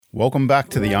Welcome back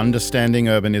to the Understanding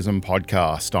Urbanism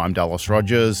podcast. I'm Dallas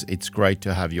Rogers. It's great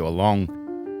to have you along.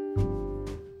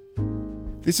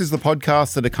 This is the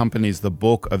podcast that accompanies the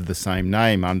book of the same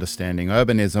name, Understanding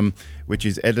Urbanism, which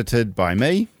is edited by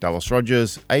me, Dallas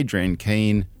Rogers, Adrian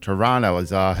Keane, Tehran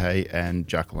Alizahe, and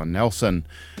Jacqueline Nelson.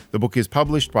 The book is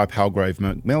published by Palgrave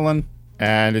Macmillan,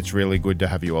 and it's really good to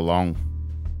have you along.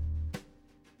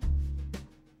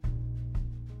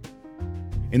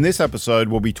 In this episode,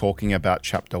 we'll be talking about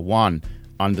Chapter 1,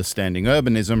 Understanding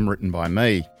Urbanism, written by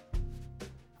me.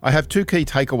 I have two key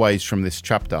takeaways from this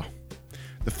chapter.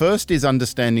 The first is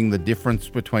understanding the difference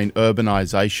between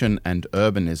urbanisation and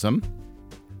urbanism.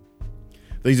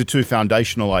 These are two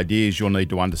foundational ideas you'll need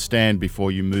to understand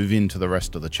before you move into the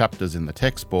rest of the chapters in the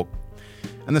textbook.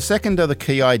 And the second are the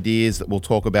key ideas that we'll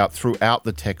talk about throughout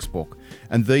the textbook,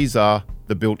 and these are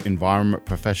the built environment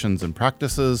professions and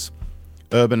practices,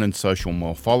 urban and social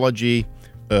morphology,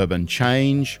 urban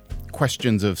change,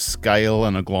 questions of scale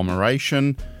and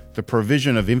agglomeration, the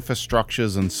provision of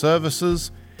infrastructures and services,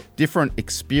 different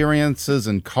experiences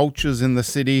and cultures in the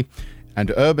city, and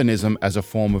urbanism as a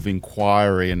form of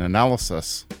inquiry and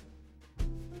analysis.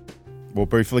 We'll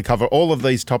briefly cover all of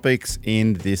these topics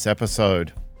in this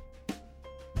episode.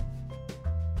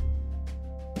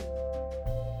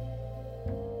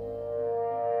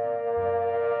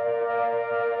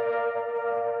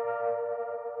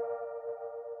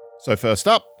 So first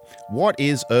up, what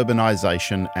is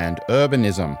urbanisation and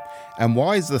urbanism? And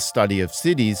why is the study of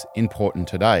cities important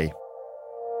today?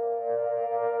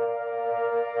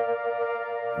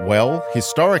 Well,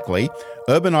 historically,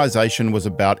 urbanisation was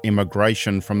about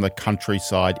immigration from the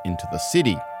countryside into the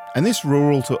city. And this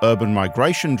rural to urban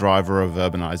migration driver of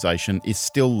urbanisation is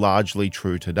still largely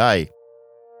true today.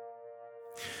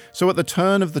 So at the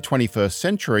turn of the 21st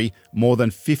century, more than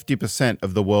 50%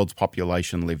 of the world's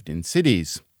population lived in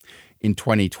cities. In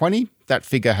 2020, that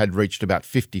figure had reached about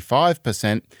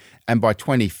 55%, and by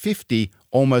 2050,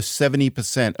 almost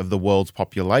 70% of the world's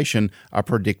population are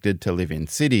predicted to live in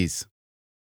cities.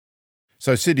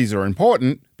 So cities are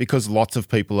important because lots of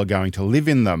people are going to live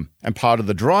in them, and part of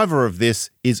the driver of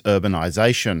this is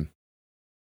urbanisation.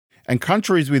 And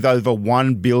countries with over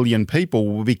 1 billion people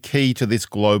will be key to this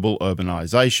global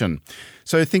urbanisation.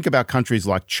 So think about countries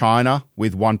like China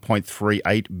with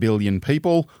 1.38 billion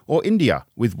people, or India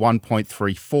with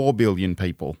 1.34 billion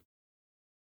people.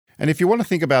 And if you want to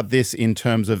think about this in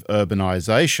terms of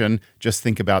urbanisation, just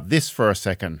think about this for a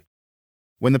second.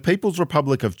 When the People's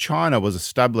Republic of China was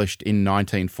established in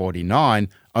 1949,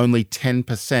 only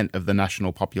 10% of the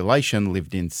national population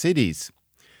lived in cities.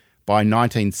 By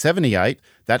 1978,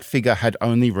 that figure had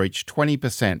only reached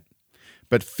 20%,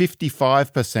 but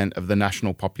 55% of the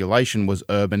national population was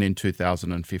urban in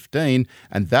 2015,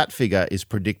 and that figure is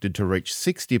predicted to reach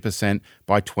 60%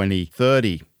 by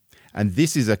 2030. And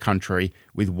this is a country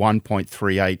with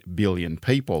 1.38 billion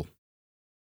people.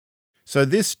 So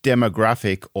this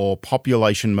demographic or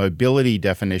population mobility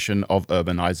definition of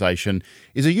urbanisation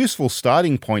is a useful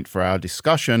starting point for our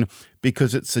discussion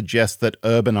because it suggests that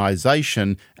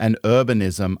urbanisation and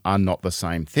urbanism are not the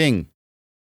same thing.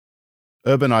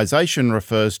 Urbanisation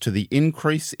refers to the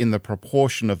increase in the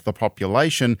proportion of the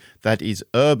population that is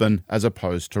urban as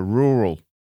opposed to rural.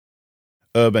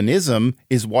 Urbanism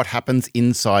is what happens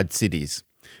inside cities.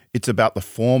 It's about the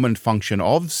form and function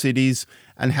of cities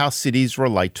and how cities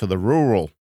relate to the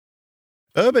rural.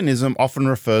 Urbanism often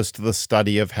refers to the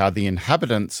study of how the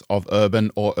inhabitants of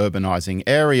urban or urbanising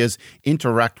areas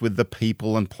interact with the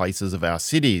people and places of our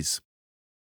cities.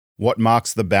 What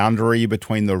marks the boundary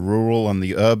between the rural and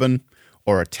the urban,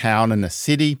 or a town and a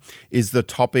city, is the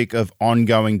topic of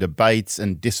ongoing debates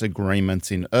and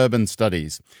disagreements in urban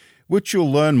studies, which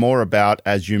you'll learn more about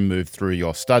as you move through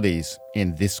your studies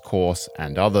in this course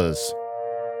and others.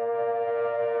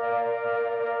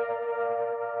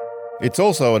 It's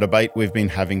also a debate we've been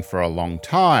having for a long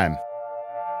time.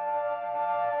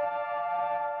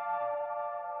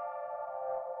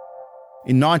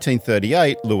 In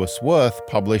 1938, Lewis Wirth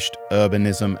published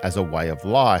Urbanism as a Way of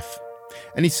Life,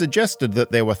 and he suggested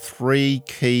that there were three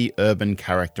key urban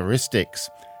characteristics: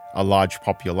 a large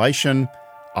population,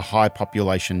 a high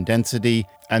population density,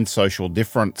 and social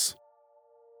difference.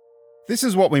 This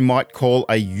is what we might call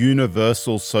a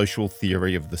universal social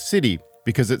theory of the city,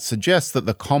 because it suggests that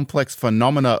the complex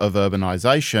phenomena of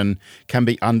urbanisation can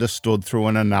be understood through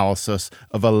an analysis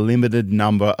of a limited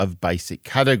number of basic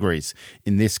categories.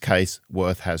 In this case,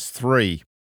 Wirth has three.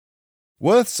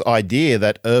 Wirth's idea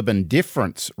that urban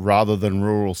difference rather than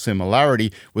rural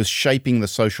similarity was shaping the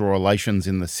social relations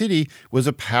in the city was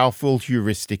a powerful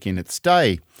heuristic in its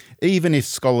day, even if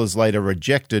scholars later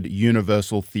rejected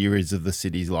universal theories of the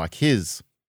cities like his.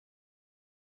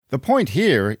 The point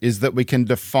here is that we can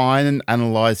define and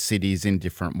analyse cities in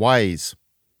different ways.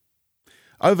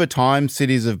 Over time,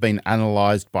 cities have been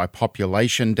analysed by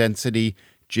population density,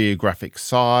 geographic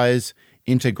size,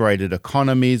 integrated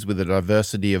economies with a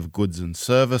diversity of goods and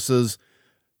services,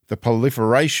 the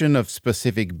proliferation of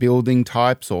specific building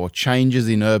types or changes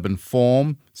in urban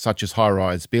form, such as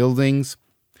high-rise buildings,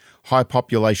 high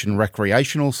population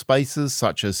recreational spaces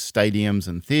such as stadiums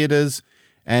and theatres,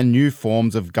 and new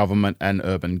forms of government and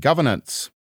urban governance,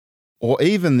 or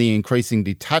even the increasing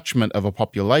detachment of a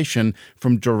population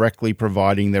from directly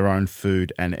providing their own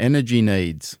food and energy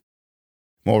needs.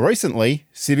 More recently,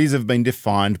 cities have been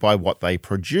defined by what they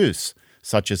produce,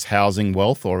 such as housing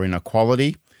wealth or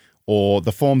inequality, or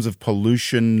the forms of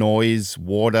pollution, noise,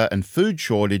 water and food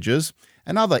shortages,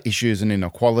 and other issues and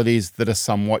inequalities that are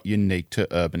somewhat unique to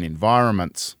urban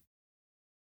environments.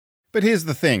 But here's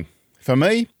the thing. For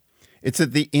me, it's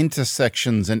at the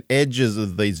intersections and edges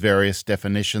of these various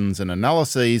definitions and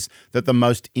analyses that the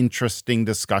most interesting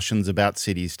discussions about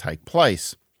cities take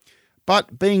place.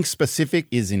 But being specific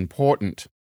is important.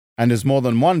 And as more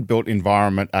than one built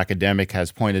environment academic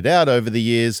has pointed out over the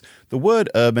years, the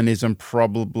word urbanism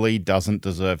probably doesn't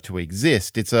deserve to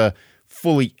exist. It's a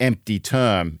fully empty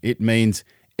term. It means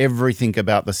everything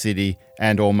about the city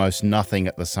and almost nothing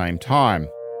at the same time.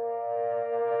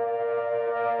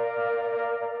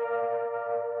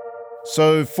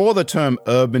 So for the term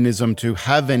urbanism to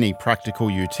have any practical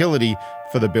utility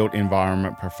for the built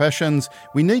environment professions,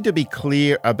 we need to be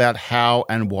clear about how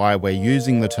and why we're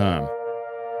using the term.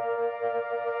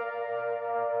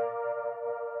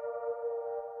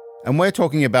 And we're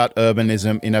talking about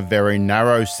urbanism in a very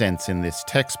narrow sense in this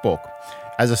textbook,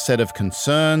 as a set of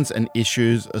concerns and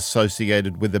issues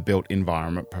associated with the built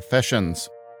environment professions.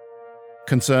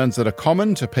 Concerns that are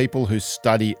common to people who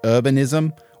study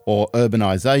urbanism or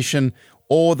urbanisation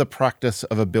or the practice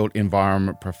of a built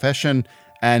environment profession,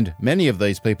 and many of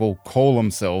these people call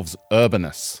themselves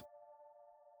urbanists.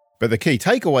 But the key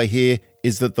takeaway here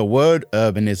is that the word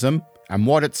urbanism and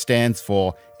what it stands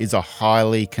for is a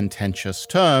highly contentious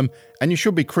term, and you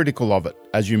should be critical of it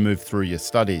as you move through your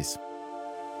studies.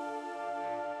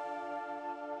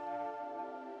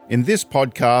 In this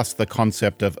podcast, the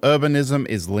concept of urbanism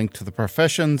is linked to the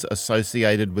professions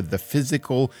associated with the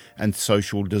physical and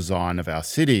social design of our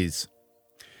cities.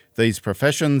 These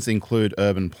professions include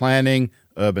urban planning,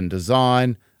 urban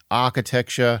design,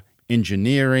 architecture,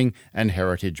 engineering, and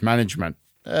heritage management,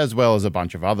 as well as a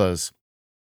bunch of others.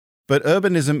 But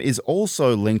urbanism is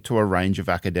also linked to a range of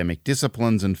academic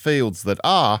disciplines and fields that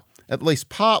are, at least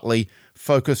partly,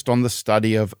 focused on the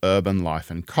study of urban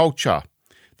life and culture.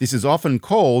 This is often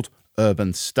called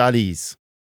urban studies.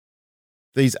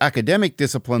 These academic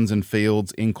disciplines and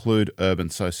fields include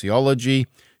urban sociology,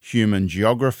 human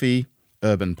geography,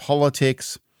 urban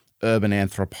politics, urban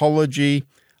anthropology,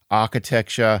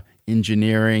 architecture,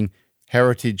 engineering,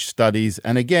 heritage studies,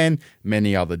 and again,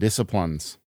 many other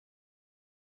disciplines.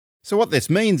 So what this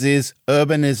means is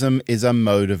urbanism is a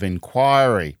mode of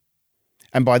inquiry.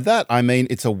 And by that I mean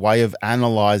it's a way of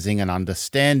analysing and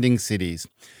understanding cities.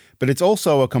 But it's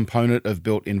also a component of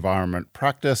built environment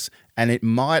practice, and it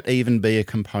might even be a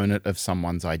component of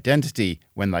someone's identity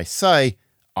when they say,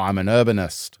 I'm an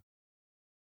urbanist.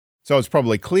 So it's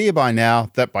probably clear by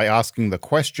now that by asking the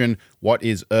question, what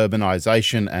is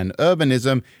urbanisation and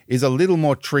urbanism, is a little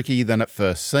more tricky than it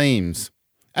first seems.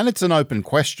 And it's an open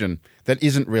question that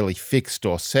isn't really fixed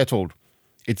or settled.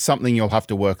 It's something you'll have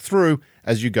to work through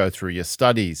as you go through your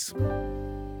studies.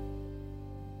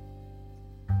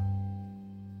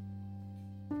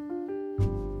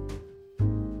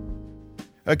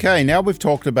 Okay, now we've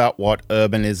talked about what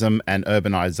urbanism and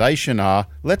urbanisation are,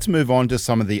 let's move on to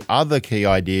some of the other key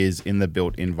ideas in the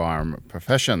built environment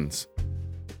professions.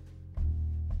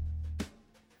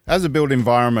 As a built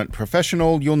environment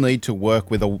professional, you'll need to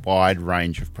work with a wide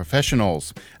range of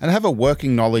professionals and have a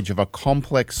working knowledge of a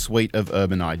complex suite of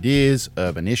urban ideas,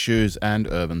 urban issues,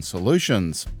 and urban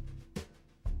solutions.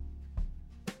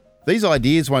 These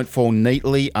ideas won't fall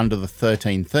neatly under the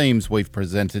 13 themes we've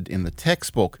presented in the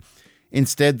textbook.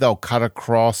 Instead, they'll cut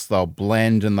across, they'll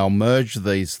blend, and they'll merge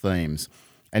these themes.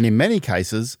 And in many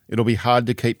cases, it'll be hard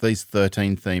to keep these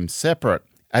 13 themes separate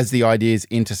as the ideas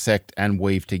intersect and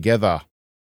weave together.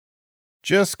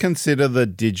 Just consider the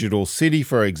digital city,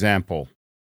 for example.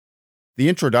 The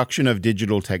introduction of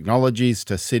digital technologies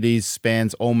to cities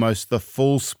spans almost the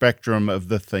full spectrum of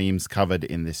the themes covered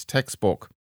in this textbook.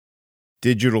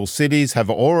 Digital cities have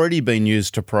already been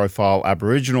used to profile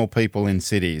Aboriginal people in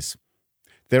cities.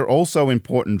 They're also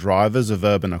important drivers of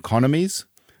urban economies.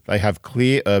 They have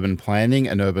clear urban planning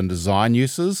and urban design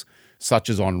uses, such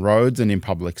as on roads and in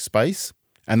public space,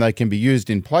 and they can be used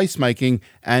in placemaking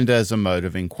and as a mode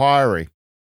of inquiry.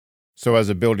 So as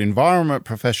a built environment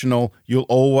professional, you'll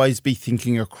always be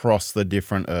thinking across the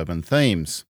different urban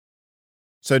themes.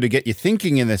 So to get you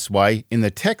thinking in this way, in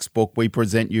the textbook we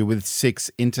present you with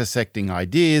 6 intersecting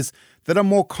ideas that are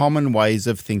more common ways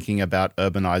of thinking about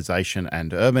urbanisation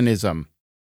and urbanism.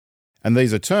 And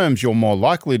these are terms you're more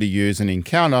likely to use and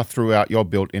encounter throughout your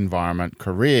built environment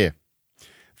career.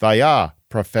 They are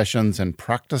professions and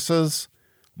practices,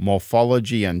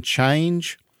 morphology and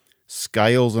change,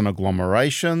 scales and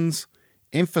agglomerations,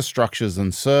 infrastructures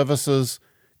and services,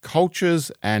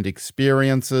 cultures and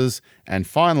experiences, and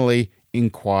finally,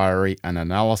 inquiry and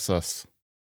analysis.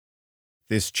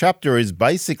 This chapter is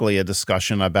basically a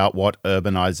discussion about what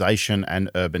urbanisation and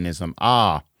urbanism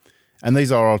are, and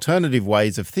these are alternative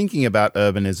ways of thinking about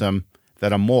urbanism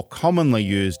that are more commonly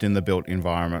used in the built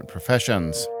environment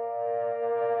professions.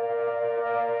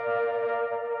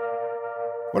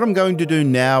 What I'm going to do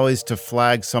now is to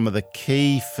flag some of the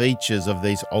key features of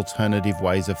these alternative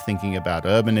ways of thinking about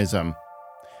urbanism.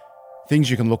 Things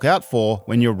you can look out for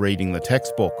when you're reading the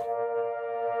textbook.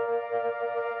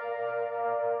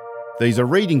 These are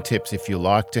reading tips, if you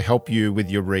like, to help you with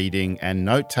your reading and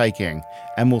note-taking,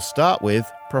 and we'll start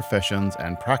with professions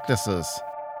and practices.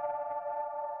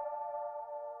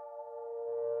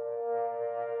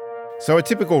 So a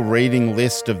typical reading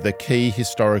list of the key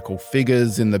historical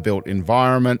figures in the built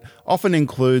environment often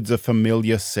includes a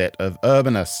familiar set of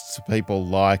urbanists, people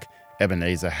like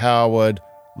Ebenezer Howard,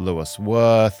 Lewis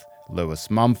Worth,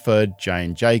 Lewis Mumford,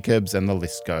 Jane Jacobs, and the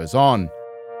list goes on.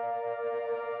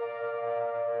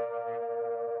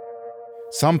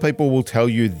 Some people will tell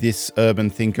you this urban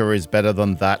thinker is better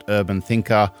than that urban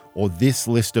thinker, or this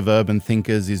list of urban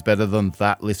thinkers is better than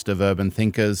that list of urban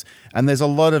thinkers, and there's a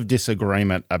lot of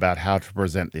disagreement about how to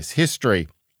present this history.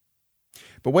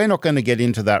 But we're not going to get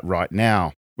into that right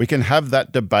now. We can have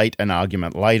that debate and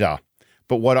argument later.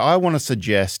 But what I want to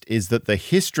suggest is that the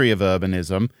history of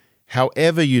urbanism,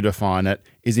 however you define it,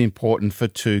 is important for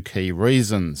 2 key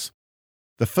reasons.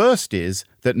 The first is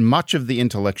that much of the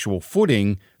intellectual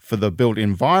footing for the built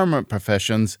environment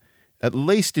professions, at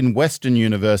least in Western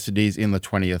universities in the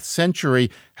 20th century,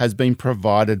 has been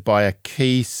provided by a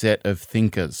key set of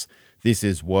thinkers. This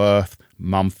is Worth,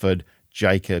 Mumford,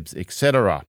 Jacobs,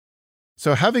 etc.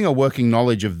 So having a working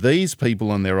knowledge of these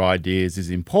people and their ideas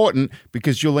is important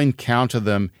because you'll encounter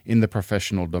them in the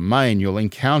professional domain, you'll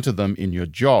encounter them in your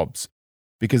jobs,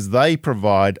 because they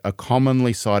provide a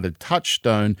commonly cited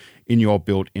touchstone in your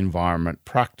built environment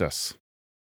practice.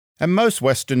 And most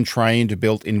Western-trained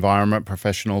built environment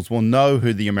professionals will know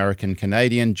who the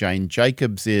American-Canadian Jane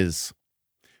Jacobs is.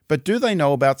 But do they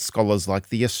know about scholars like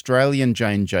the Australian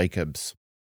Jane Jacobs?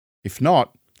 If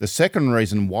not, the second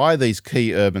reason why these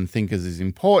key urban thinkers is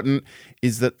important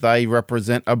is that they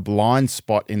represent a blind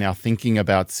spot in our thinking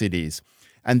about cities.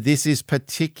 And this is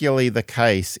particularly the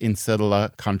case in settler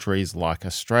countries like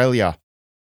Australia.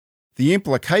 The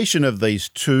implication of these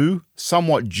 2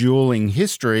 somewhat dueling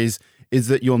histories is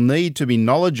that you'll need to be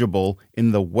knowledgeable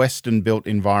in the Western built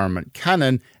environment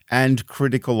canon and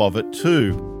critical of it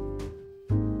too.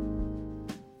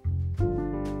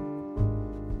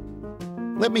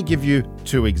 Let me give you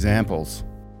 2 examples.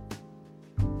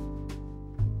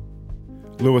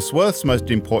 Lewis Worth's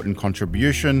most important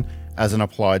contribution as an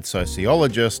applied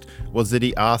sociologist was that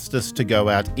he asked us to go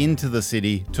out into the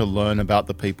city to learn about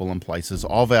the people and places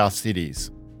of our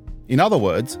cities. In other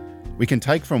words, we can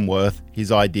take from Worth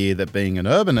his idea that being an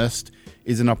urbanist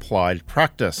is an applied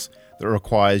practice that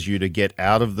requires you to get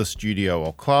out of the studio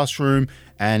or classroom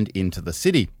and into the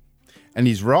city. And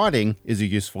his writing is a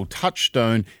useful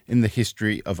touchstone in the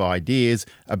history of ideas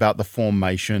about the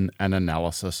formation and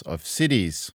analysis of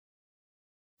cities.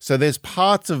 So there's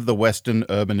parts of the Western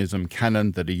urbanism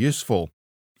canon that are useful,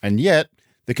 and yet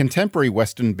the contemporary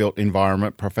Western built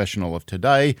environment professional of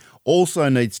today also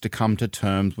needs to come to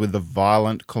terms with the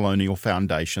violent colonial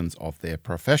foundations of their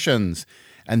professions.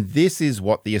 And this is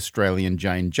what the Australian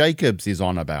Jane Jacobs is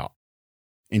on about.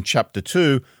 In Chapter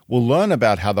 2, we'll learn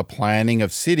about how the planning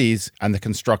of cities and the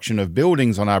construction of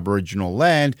buildings on Aboriginal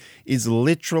land is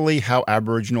literally how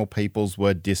Aboriginal peoples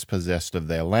were dispossessed of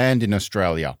their land in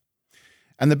Australia.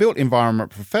 And the built environment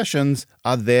professions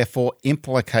are therefore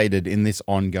implicated in this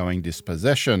ongoing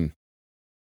dispossession.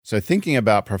 So thinking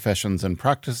about professions and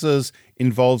practices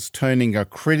involves turning a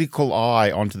critical eye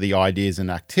onto the ideas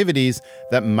and activities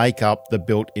that make up the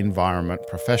built environment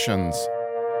professions.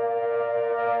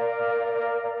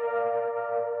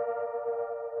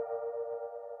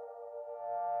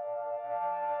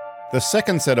 The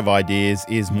second set of ideas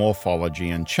is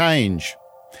morphology and change.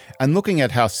 And looking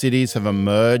at how cities have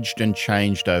emerged and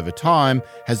changed over time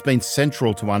has been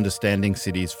central to understanding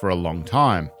cities for a long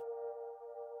time.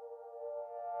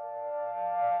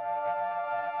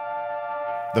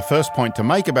 The first point to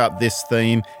make about this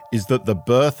theme is that the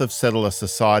birth of settler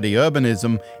society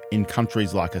urbanism in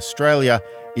countries like Australia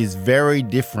is very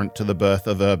different to the birth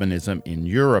of urbanism in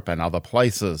Europe and other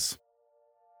places.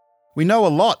 We know a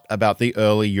lot about the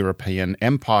early European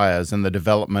empires and the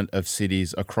development of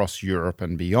cities across Europe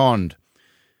and beyond.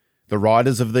 The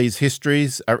writers of these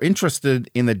histories are interested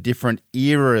in the different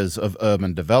eras of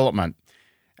urban development,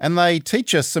 and they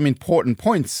teach us some important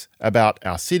points about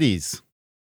our cities.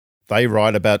 They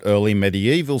write about early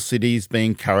medieval cities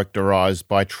being characterised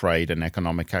by trade and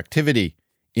economic activity,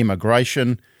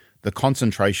 immigration, the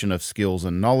concentration of skills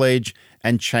and knowledge,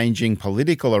 and changing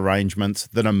political arrangements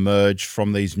that emerged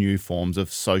from these new forms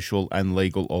of social and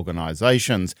legal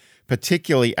organisations,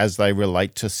 particularly as they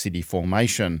relate to city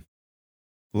formation.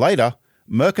 Later,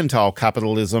 mercantile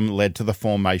capitalism led to the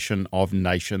formation of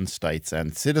nation-states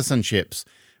and citizenships,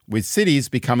 with cities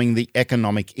becoming the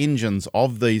economic engines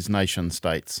of these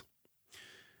nation-states.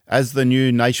 As the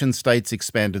new nation-states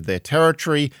expanded their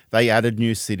territory, they added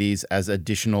new cities as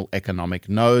additional economic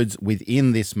nodes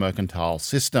within this mercantile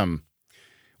system.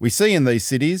 We see in these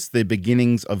cities the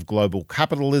beginnings of global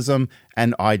capitalism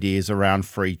and ideas around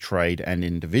free trade and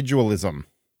individualism.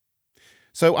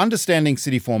 So understanding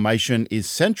city formation is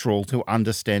central to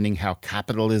understanding how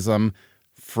capitalism,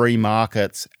 free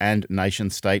markets, and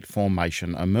nation-state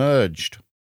formation emerged.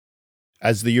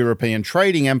 As the European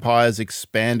trading empires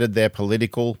expanded their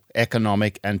political,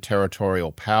 economic, and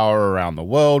territorial power around the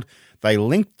world, they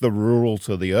linked the rural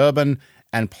to the urban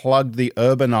and plugged the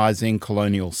urbanizing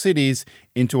colonial cities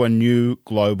into a new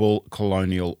global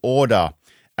colonial order,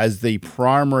 as the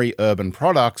primary urban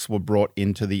products were brought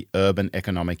into the urban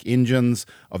economic engines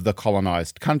of the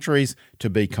colonized countries to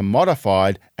be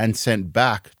commodified and sent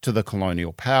back to the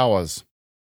colonial powers.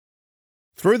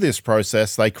 Through this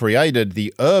process, they created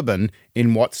the urban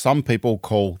in what some people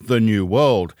call the New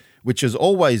World, which has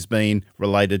always been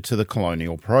related to the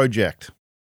colonial project.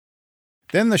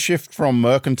 Then the shift from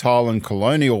mercantile and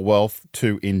colonial wealth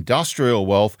to industrial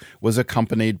wealth was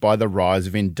accompanied by the rise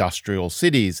of industrial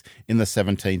cities in the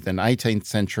 17th and 18th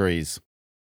centuries.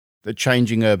 The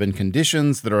changing urban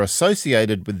conditions that are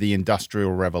associated with the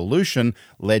Industrial Revolution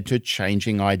led to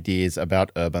changing ideas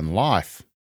about urban life.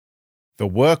 The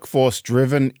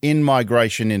workforce-driven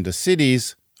in-migration into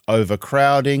cities,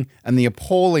 overcrowding, and the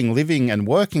appalling living and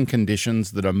working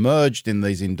conditions that emerged in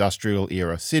these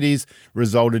industrial-era cities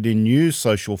resulted in new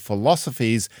social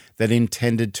philosophies that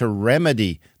intended to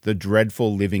remedy the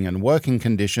dreadful living and working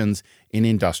conditions in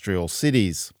industrial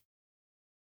cities.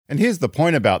 And here's the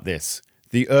point about this.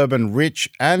 The urban rich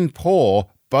and poor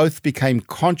both became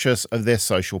conscious of their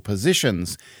social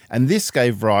positions, and this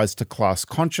gave rise to class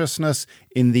consciousness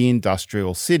in the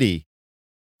industrial city.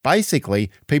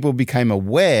 Basically, people became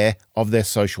aware of their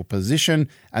social position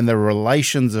and the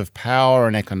relations of power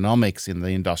and economics in the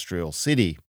industrial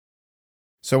city.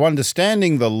 So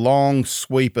understanding the long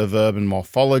sweep of urban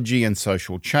morphology and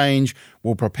social change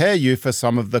will prepare you for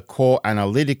some of the core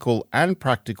analytical and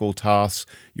practical tasks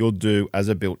you'll do as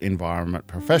a built environment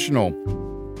professional.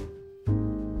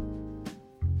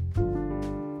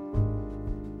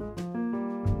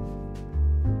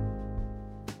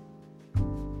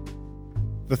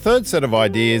 The third set of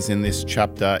ideas in this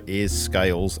chapter is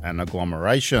scales and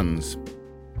agglomerations.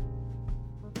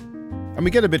 And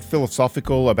we get a bit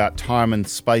philosophical about time and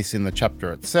space in the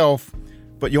chapter itself,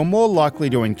 but you're more likely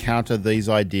to encounter these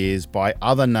ideas by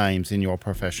other names in your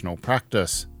professional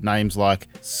practice, names like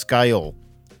scale,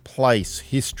 place,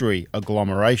 history,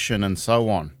 agglomeration, and so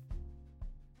on.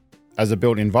 As a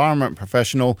built environment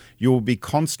professional, you will be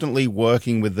constantly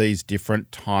working with these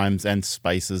different times and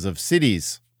spaces of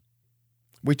cities.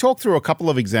 We talk through a couple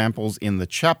of examples in the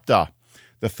chapter.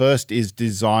 The first is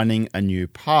designing a new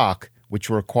park,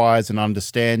 which requires an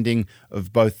understanding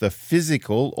of both the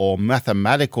physical or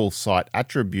mathematical site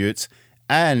attributes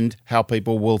and how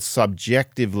people will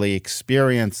subjectively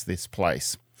experience this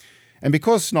place. And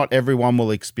because not everyone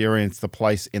will experience the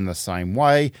place in the same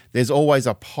way, there's always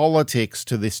a politics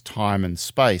to this time and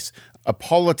space, a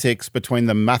politics between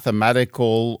the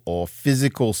mathematical or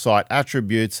physical site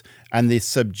attributes and the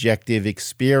subjective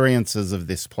experiences of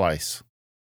this place.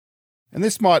 And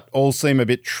this might all seem a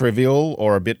bit trivial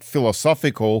or a bit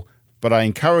philosophical, but I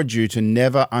encourage you to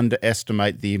never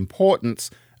underestimate the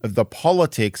importance of the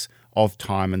politics of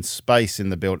time and space in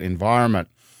the built environment,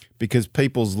 because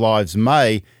people's lives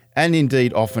may, and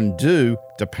indeed often do,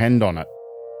 depend on it.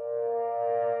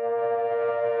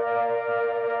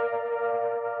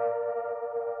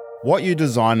 What you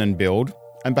design and build,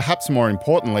 and perhaps more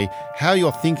importantly, how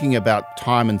you're thinking about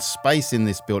time and space in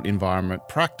this built environment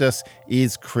practice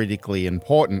is critically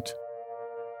important.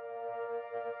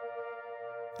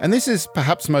 And this is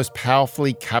perhaps most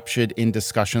powerfully captured in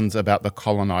discussions about the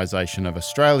colonisation of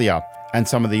Australia and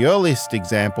some of the earliest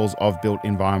examples of built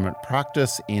environment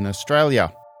practice in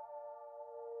Australia.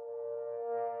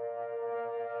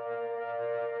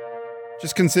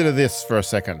 Just consider this for a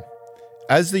second.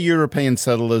 As the European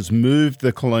settlers moved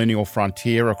the colonial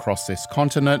frontier across this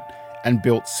continent and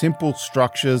built simple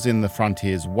structures in the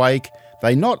frontier's wake,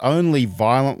 they not only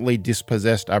violently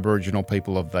dispossessed Aboriginal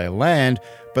people of their land,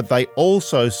 but they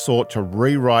also sought to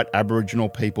rewrite Aboriginal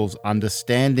people's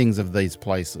understandings of these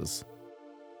places.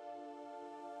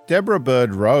 Deborah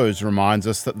Bird-Rose reminds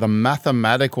us that the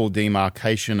mathematical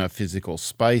demarcation of physical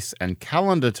space and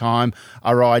calendar time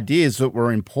are ideas that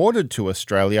were imported to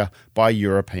Australia by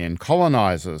European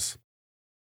colonisers.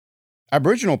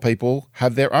 Aboriginal people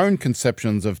have their own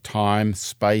conceptions of time,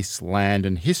 space, land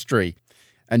and history,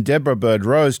 and Deborah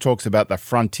Bird-Rose talks about the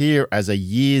frontier as a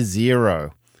year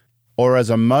zero, or as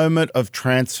a moment of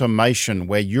transformation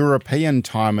where European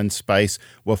time and space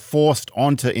were forced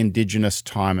onto Indigenous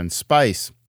time and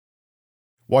space.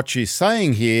 What she's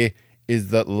saying here is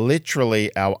that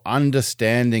literally our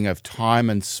understanding of time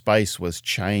and space was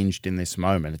changed in this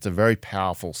moment. It's a very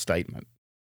powerful statement.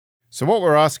 So what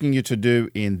we're asking you to do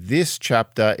in this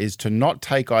chapter is to not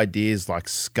take ideas like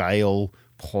scale,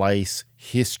 place,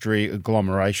 history,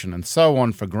 agglomeration, and so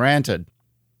on for granted,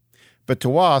 but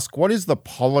to ask, what is the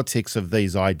politics of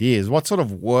these ideas? What sort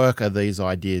of work are these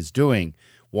ideas doing?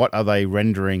 What are they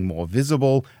rendering more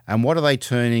visible? And what are they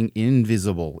turning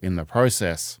invisible in the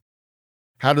process?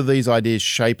 How do these ideas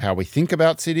shape how we think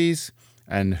about cities?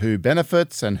 And who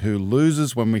benefits and who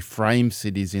loses when we frame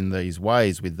cities in these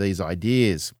ways with these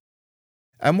ideas?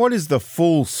 And what is the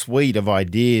full suite of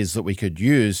ideas that we could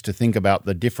use to think about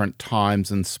the different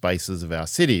times and spaces of our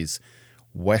cities?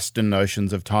 Western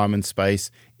notions of time and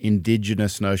space,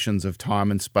 Indigenous notions of time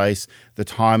and space, the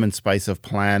time and space of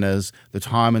planners, the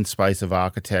time and space of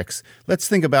architects. Let's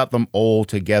think about them all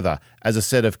together as a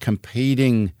set of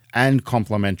competing and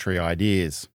complementary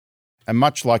ideas. And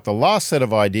much like the last set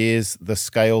of ideas, the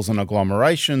scales and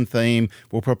agglomeration theme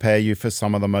will prepare you for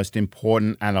some of the most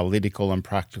important analytical and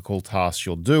practical tasks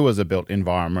you'll do as a built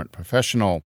environment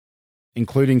professional,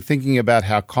 including thinking about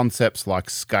how concepts like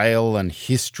scale and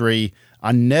history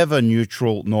are never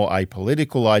neutral nor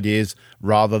apolitical ideas,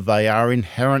 rather they are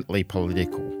inherently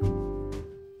political.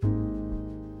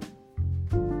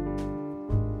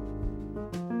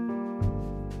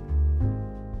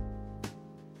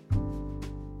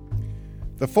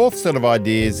 The fourth set of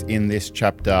ideas in this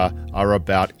chapter are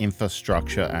about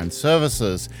infrastructure and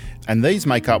services, and these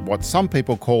make up what some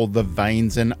people call the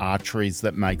veins and arteries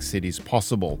that make cities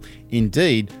possible.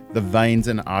 Indeed, the veins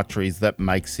and arteries that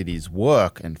make cities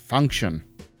work and function.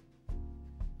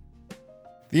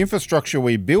 The infrastructure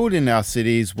we build in our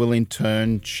cities will in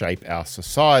turn shape our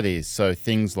societies, so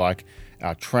things like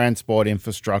our transport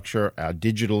infrastructure, our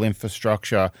digital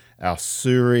infrastructure, our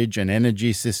sewerage and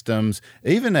energy systems,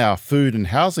 even our food and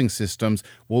housing systems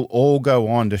will all go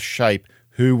on to shape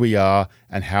who we are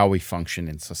and how we function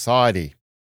in society.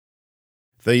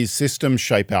 These systems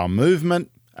shape our movement,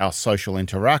 our social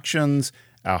interactions,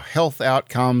 our health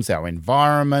outcomes, our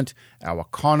environment, our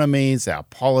economies, our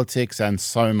politics, and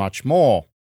so much more.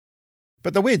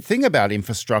 But the weird thing about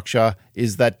infrastructure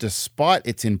is that despite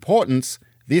its importance,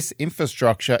 this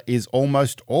infrastructure is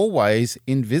almost always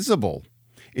invisible.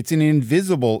 It's an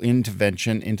invisible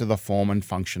intervention into the form and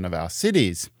function of our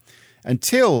cities,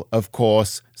 until, of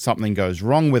course, something goes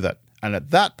wrong with it, and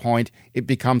at that point, it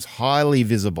becomes highly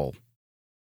visible.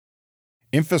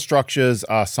 Infrastructures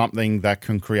are something that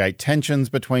can create tensions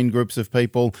between groups of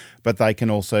people, but they can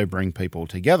also bring people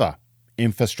together.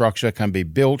 Infrastructure can be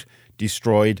built,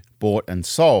 destroyed, bought, and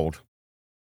sold.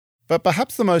 But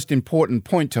perhaps the most important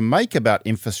point to make about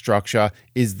infrastructure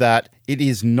is that it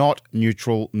is not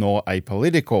neutral nor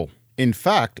apolitical. In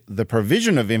fact, the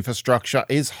provision of infrastructure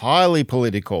is highly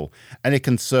political, and it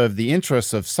can serve the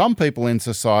interests of some people in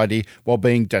society while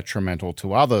being detrimental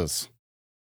to others.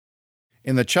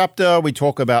 In the chapter, we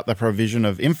talk about the provision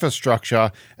of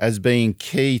infrastructure as being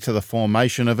key to the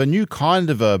formation of a new kind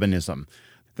of urbanism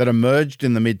that emerged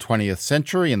in the mid-20th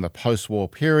century in the post-war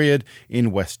period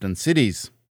in Western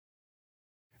cities.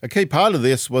 A key part of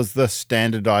this was the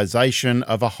standardisation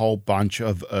of a whole bunch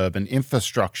of urban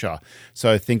infrastructure.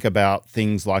 So think about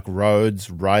things like roads,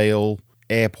 rail,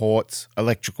 airports,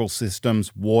 electrical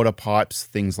systems, water pipes,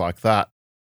 things like that.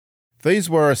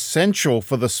 These were essential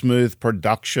for the smooth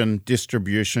production,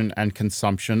 distribution, and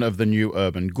consumption of the new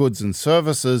urban goods and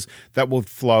services that would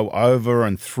flow over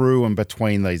and through and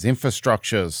between these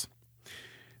infrastructures.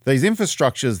 These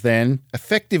infrastructures then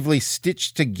effectively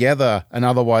stitched together an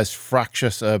otherwise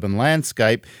fractious urban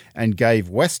landscape and gave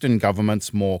Western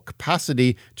governments more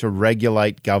capacity to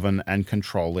regulate, govern, and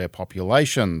control their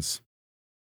populations.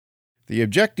 The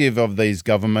objective of these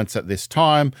governments at this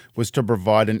time was to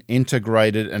provide an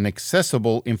integrated and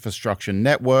accessible infrastructure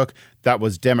network that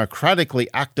was democratically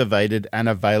activated and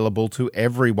available to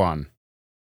everyone.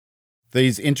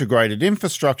 These integrated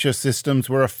infrastructure systems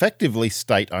were effectively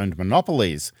state-owned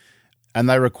monopolies, and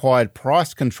they required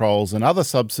price controls and other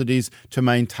subsidies to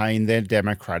maintain their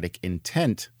democratic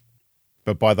intent.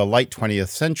 But by the late 20th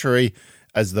century,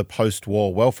 as the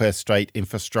post-war welfare state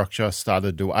infrastructure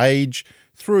started to age,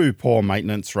 through poor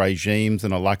maintenance regimes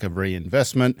and a lack of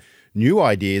reinvestment, new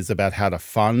ideas about how to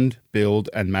fund, build,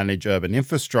 and manage urban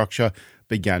infrastructure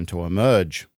began to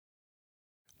emerge.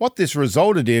 What this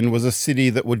resulted in was a city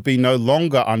that would be no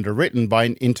longer underwritten by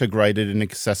an integrated and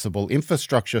accessible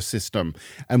infrastructure system,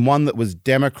 and one that was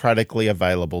democratically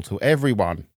available to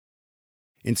everyone.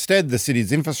 Instead, the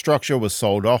city's infrastructure was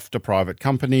sold off to private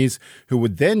companies who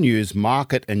would then use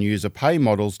market and user pay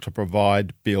models to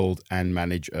provide, build, and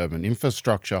manage urban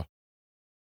infrastructure.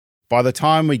 By the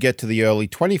time we get to the early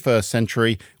 21st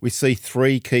century, we see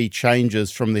three key changes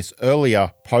from this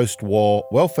earlier post-war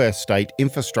welfare state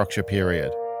infrastructure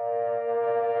period.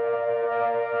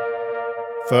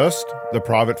 First, the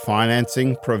private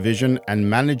financing, provision, and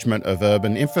management of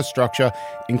urban infrastructure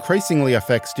increasingly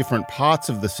affects different parts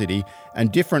of the city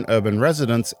and different urban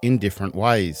residents in different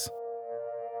ways.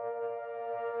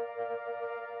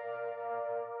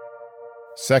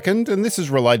 Second, and this is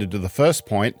related to the first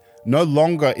point, no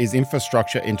longer is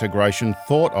infrastructure integration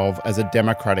thought of as a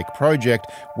democratic project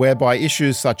whereby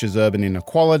issues such as urban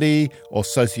inequality or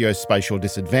socio-spatial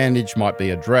disadvantage might be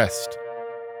addressed.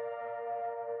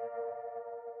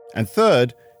 And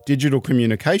third, digital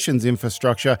communications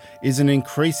infrastructure is an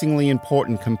increasingly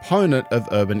important component of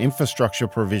urban infrastructure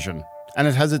provision, and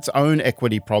it has its own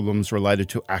equity problems related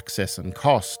to access and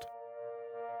cost.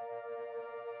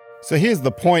 So here's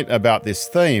the point about this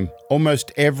theme.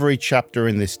 Almost every chapter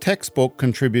in this textbook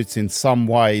contributes in some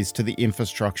ways to the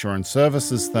infrastructure and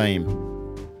services theme.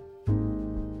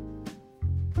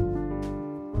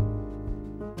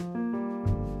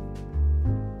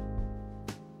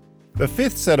 The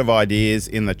fifth set of ideas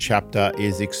in the chapter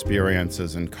is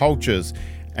experiences and cultures,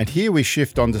 and here we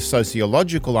shift onto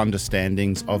sociological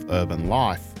understandings of urban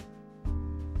life.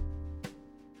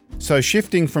 So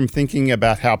shifting from thinking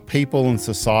about how people and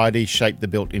society shape the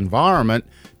built environment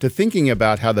to thinking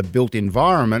about how the built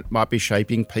environment might be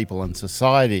shaping people and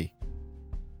society.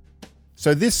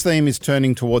 So this theme is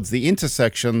turning towards the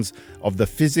intersections of the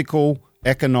physical,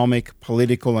 economic,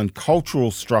 political, and cultural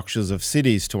structures of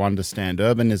cities to understand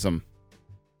urbanism.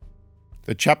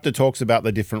 The chapter talks about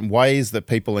the different ways that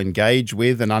people engage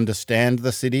with and understand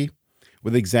the city,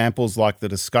 with examples like the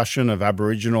discussion of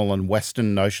Aboriginal and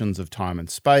Western notions of time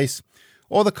and space,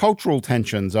 or the cultural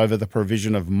tensions over the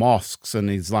provision of mosques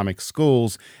and Islamic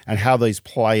schools and how these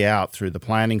play out through the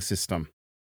planning system.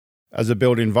 As a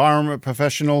built environment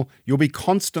professional, you'll be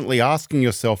constantly asking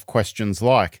yourself questions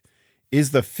like,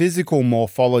 is the physical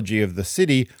morphology of the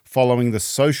city following the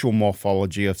social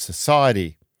morphology of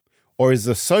society? Or is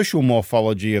the social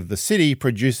morphology of the city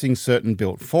producing certain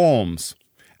built forms?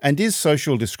 And is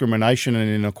social discrimination and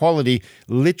inequality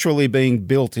literally being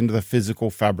built into the physical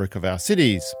fabric of our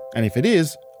cities? And if it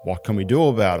is, what can we do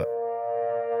about it?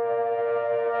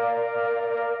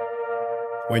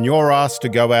 When you're asked to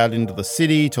go out into the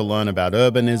city to learn about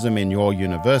urbanism in your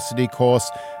university course,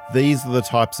 these are the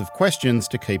types of questions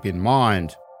to keep in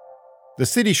mind. The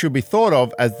city should be thought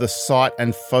of as the site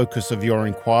and focus of your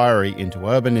inquiry into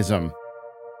urbanism.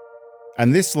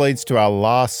 And this leads to our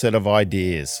last set of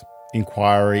ideas,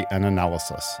 inquiry and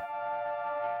analysis.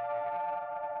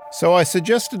 So I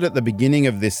suggested at the beginning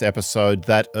of this episode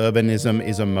that urbanism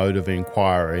is a mode of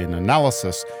inquiry and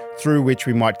analysis through which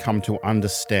we might come to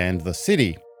understand the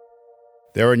city.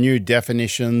 There are new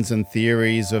definitions and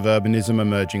theories of urbanism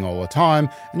emerging all the time,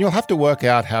 and you'll have to work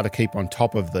out how to keep on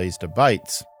top of these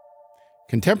debates.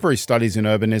 Contemporary studies in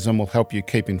urbanism will help you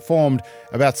keep informed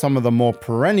about some of the more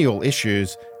perennial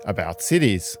issues about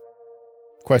cities.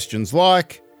 Questions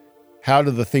like, how do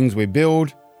the things we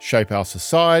build shape our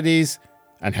societies?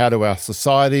 And how do our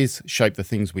societies shape the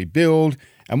things we build?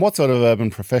 And what sort of urban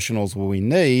professionals will we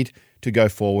need to go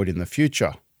forward in the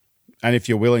future? And if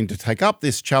you're willing to take up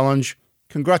this challenge,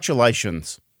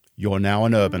 congratulations, you're now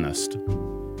an urbanist.